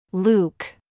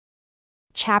Luke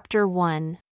chapter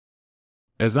 1.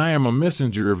 As I am a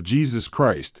messenger of Jesus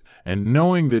Christ, and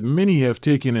knowing that many have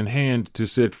taken in hand to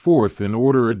set forth in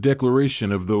order a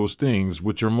declaration of those things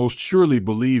which are most surely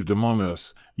believed among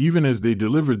us, even as they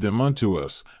delivered them unto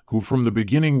us, who from the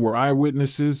beginning were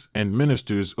eyewitnesses and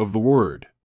ministers of the word.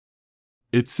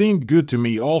 It seemed good to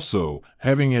me also,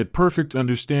 having had perfect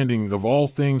understanding of all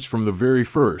things from the very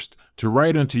first, to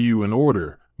write unto you in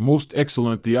order, most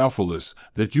excellent Theophilus,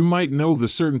 that you might know the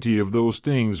certainty of those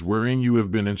things wherein you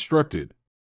have been instructed.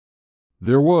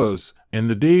 There was, in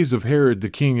the days of Herod the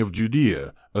king of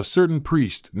Judea, a certain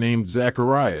priest named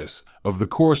Zacharias, of the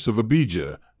course of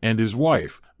Abijah, and his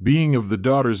wife, being of the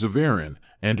daughters of Aaron,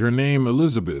 and her name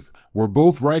Elizabeth, were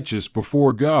both righteous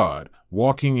before God,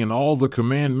 walking in all the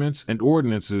commandments and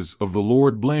ordinances of the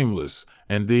Lord blameless,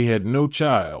 and they had no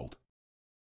child.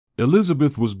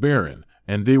 Elizabeth was barren,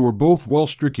 and they were both well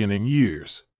stricken in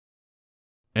years.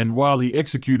 And while he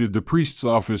executed the priest's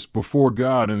office before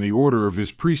God in the order of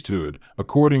his priesthood,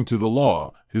 according to the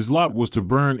law, his lot was to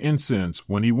burn incense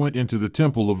when he went into the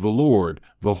temple of the Lord.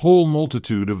 The whole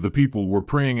multitude of the people were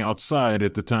praying outside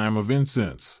at the time of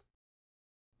incense.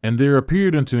 And there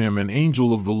appeared unto him an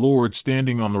angel of the Lord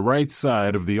standing on the right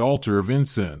side of the altar of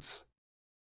incense.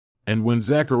 And when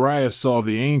Zacharias saw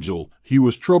the angel, he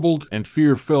was troubled, and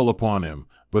fear fell upon him.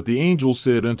 But the angel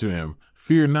said unto him,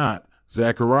 Fear not,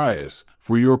 Zacharias,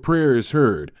 for your prayer is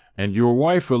heard, and your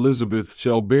wife Elizabeth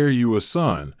shall bear you a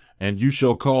son, and you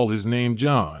shall call his name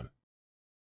John.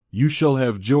 You shall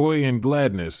have joy and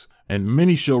gladness, and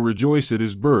many shall rejoice at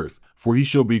his birth, for he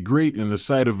shall be great in the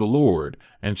sight of the Lord,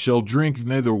 and shall drink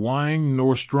neither wine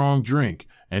nor strong drink,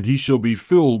 and he shall be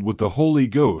filled with the Holy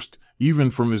Ghost, even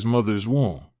from his mother's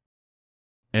womb.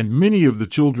 And many of the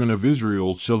children of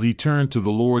Israel shall he turn to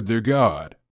the Lord their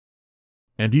God.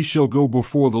 And he shall go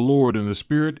before the Lord in the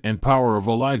spirit and power of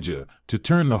Elijah, to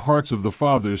turn the hearts of the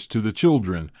fathers to the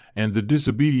children, and the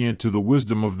disobedient to the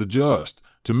wisdom of the just,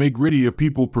 to make ready a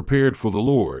people prepared for the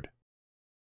Lord.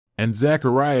 And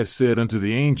Zacharias said unto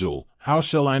the angel, How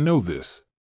shall I know this?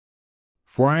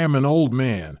 For I am an old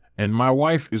man, and my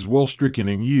wife is well stricken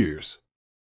in years.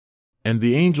 And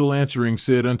the angel answering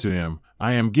said unto him,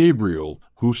 I am Gabriel,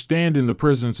 who stand in the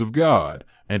presence of God,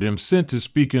 and am sent to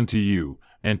speak unto you,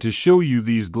 and to show you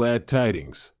these glad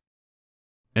tidings.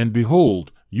 And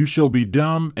behold, you shall be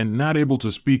dumb and not able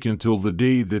to speak until the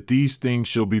day that these things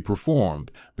shall be performed,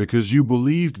 because you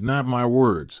believed not my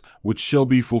words, which shall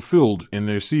be fulfilled in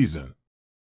their season.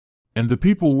 And the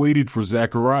people waited for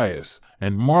Zacharias,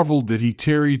 and marveled that he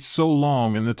tarried so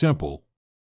long in the temple.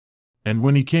 And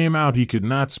when he came out, he could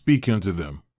not speak unto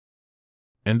them.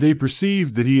 And they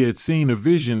perceived that he had seen a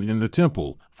vision in the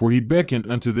temple, for he beckoned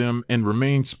unto them and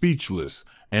remained speechless.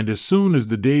 And as soon as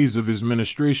the days of his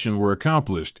ministration were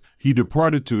accomplished, he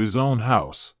departed to his own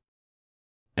house.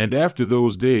 And after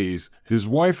those days, his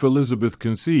wife Elizabeth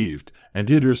conceived, and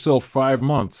hid herself 5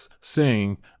 months,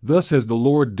 saying, Thus has the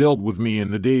Lord dealt with me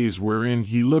in the days wherein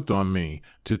he looked on me,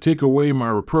 to take away my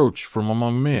reproach from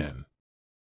among men.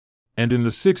 And in the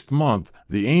 6th month,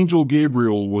 the angel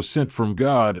Gabriel was sent from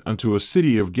God unto a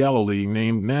city of Galilee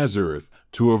named Nazareth,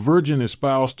 to a virgin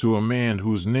espoused to a man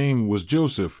whose name was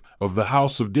Joseph, of the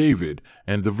house of David,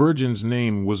 and the virgin's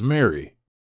name was Mary.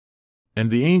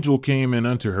 And the angel came in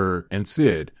unto her, and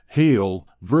said, Hail,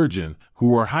 Virgin,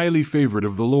 who are highly favored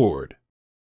of the Lord.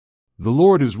 The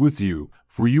Lord is with you,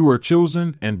 for you are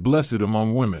chosen and blessed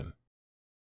among women.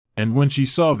 And when she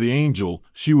saw the angel,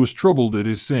 she was troubled at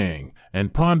his saying,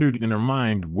 and pondered in her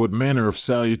mind what manner of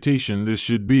salutation this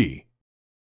should be.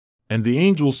 And the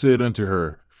angel said unto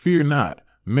her, Fear not,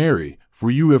 Mary,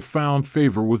 for you have found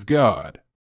favor with God.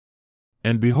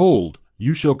 And behold,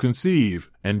 you shall conceive,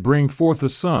 and bring forth a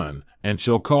son, and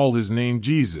shall call his name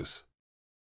Jesus.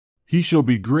 He shall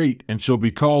be great, and shall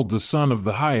be called the Son of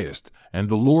the Highest, and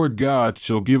the Lord God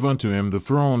shall give unto him the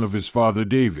throne of his father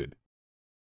David.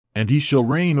 And he shall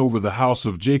reign over the house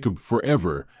of Jacob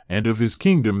forever, and of his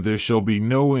kingdom there shall be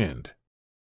no end.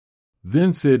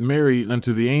 Then said Mary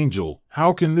unto the angel,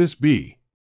 How can this be?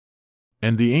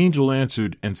 And the angel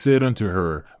answered and said unto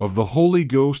her, Of the Holy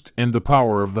Ghost and the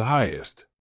power of the Highest.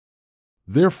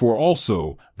 Therefore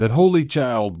also, that holy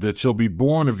child that shall be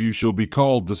born of you shall be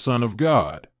called the Son of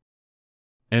God.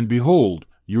 And behold,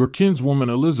 your kinswoman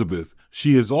Elizabeth,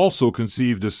 she has also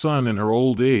conceived a son in her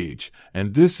old age,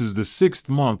 and this is the 6th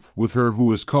month with her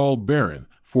who is called barren,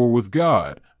 for with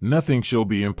God nothing shall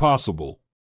be impossible.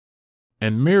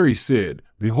 And Mary said,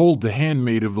 Behold the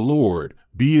handmaid of the Lord,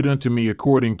 be it unto me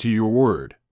according to your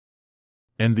word.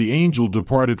 And the angel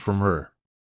departed from her.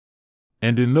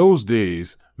 And in those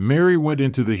days Mary went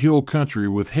into the hill country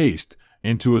with haste,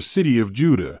 into a city of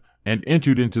Judah, and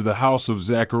entered into the house of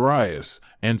Zacharias,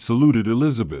 and saluted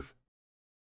Elizabeth.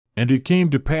 And it came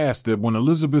to pass that when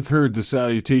Elizabeth heard the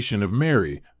salutation of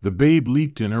Mary, the babe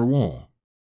leaped in her womb.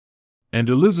 And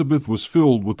Elizabeth was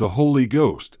filled with the Holy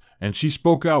Ghost, and she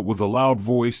spoke out with a loud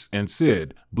voice, and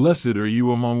said, Blessed are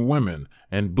you among women,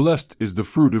 and blessed is the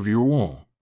fruit of your womb.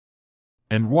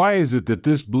 And why is it that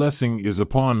this blessing is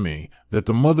upon me, that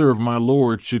the mother of my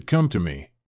Lord should come to me?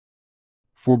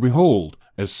 For behold,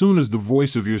 as soon as the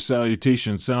voice of your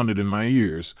salutation sounded in my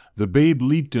ears, the babe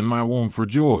leaped in my womb for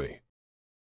joy.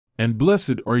 And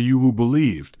blessed are you who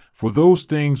believed, for those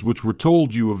things which were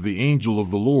told you of the angel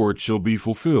of the Lord shall be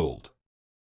fulfilled.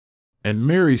 And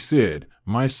Mary said,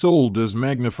 My soul does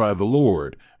magnify the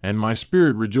Lord, and my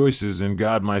spirit rejoices in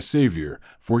God my Savior,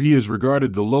 for he has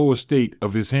regarded the low estate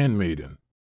of his handmaiden.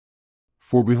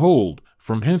 For behold,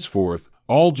 from henceforth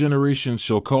all generations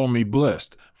shall call me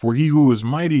blessed, for he who is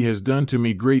mighty has done to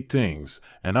me great things,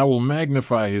 and I will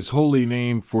magnify his holy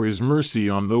name for his mercy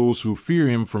on those who fear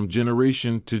him from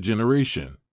generation to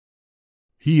generation.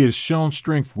 He has shown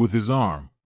strength with his arm.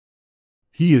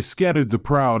 He has scattered the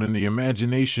proud in the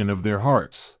imagination of their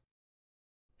hearts.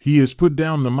 He has put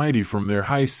down the mighty from their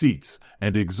high seats,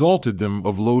 and exalted them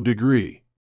of low degree.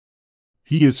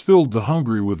 He has filled the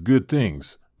hungry with good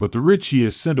things, but the rich he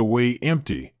has sent away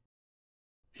empty.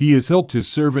 He has helped his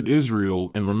servant Israel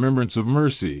in remembrance of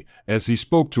mercy, as he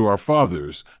spoke to our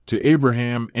fathers, to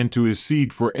Abraham and to his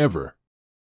seed forever.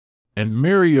 And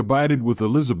Mary abided with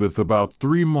Elizabeth about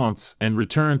 3 months and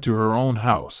returned to her own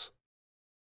house.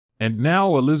 And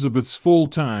now Elizabeth's full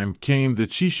time came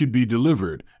that she should be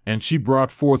delivered, and she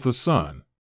brought forth a son.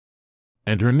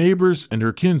 And her neighbors and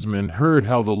her kinsmen heard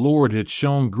how the Lord had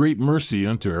shown great mercy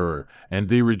unto her, and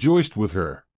they rejoiced with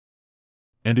her.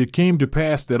 And it came to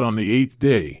pass that on the 8th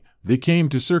day they came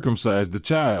to circumcise the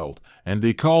child, and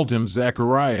they called him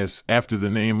Zacharias after the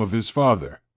name of his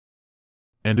father.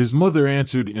 And his mother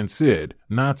answered and said,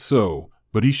 Not so,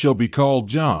 but he shall be called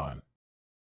John.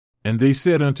 And they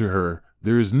said unto her,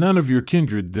 There is none of your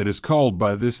kindred that is called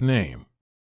by this name.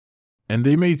 And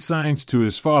they made signs to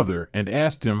his father, and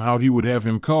asked him how he would have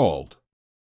him called.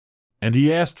 And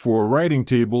he asked for a writing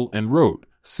table, and wrote,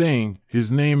 saying,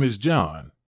 His name is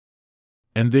John.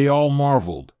 And they all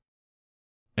marveled.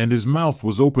 And his mouth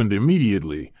was opened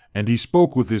immediately, and he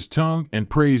spoke with his tongue, and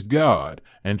praised God,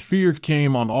 and fear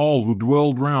came on all who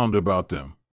dwelled round about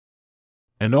them.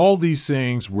 And all these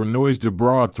sayings were noised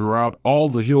abroad throughout all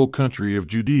the hill country of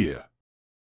Judea.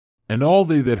 And all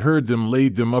they that heard them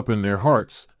laid them up in their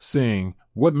hearts, saying,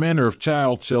 What manner of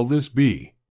child shall this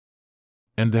be?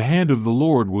 And the hand of the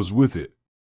Lord was with it.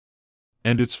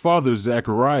 And its father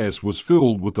Zacharias was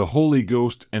filled with the Holy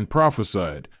Ghost and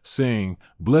prophesied, saying,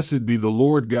 Blessed be the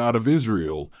Lord God of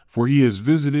Israel, for he has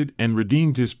visited and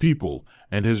redeemed his people,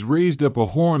 and has raised up a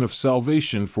horn of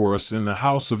salvation for us in the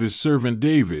house of his servant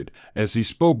David, as he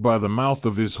spoke by the mouth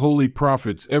of his holy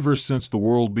prophets ever since the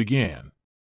world began.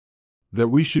 That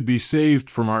we should be saved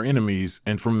from our enemies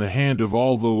and from the hand of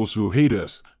all those who hate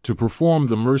us, to perform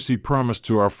the mercy promised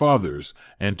to our fathers,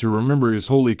 and to remember his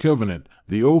holy covenant,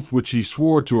 the oath which he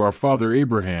swore to our father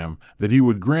Abraham, that he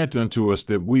would grant unto us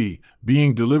that we,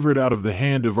 being delivered out of the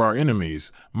hand of our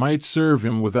enemies, might serve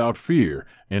him without fear,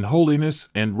 in holiness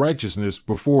and righteousness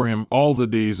before him all the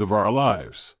days of our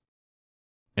lives.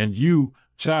 And you,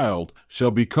 child,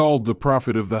 shall be called the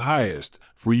prophet of the highest,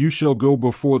 for you shall go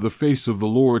before the face of the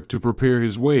Lord to prepare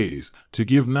his ways, to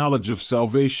give knowledge of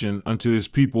salvation unto his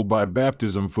people by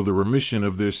baptism for the remission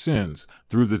of their sins,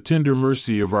 through the tender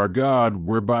mercy of our God,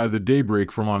 whereby the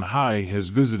daybreak from on high has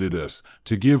visited us,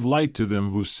 to give light to them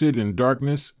who sit in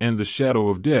darkness and the shadow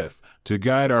of death, to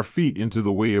guide our feet into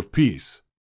the way of peace.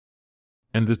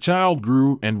 And the child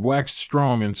grew and waxed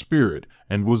strong in spirit,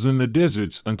 and was in the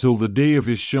deserts until the day of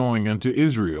his showing unto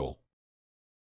Israel.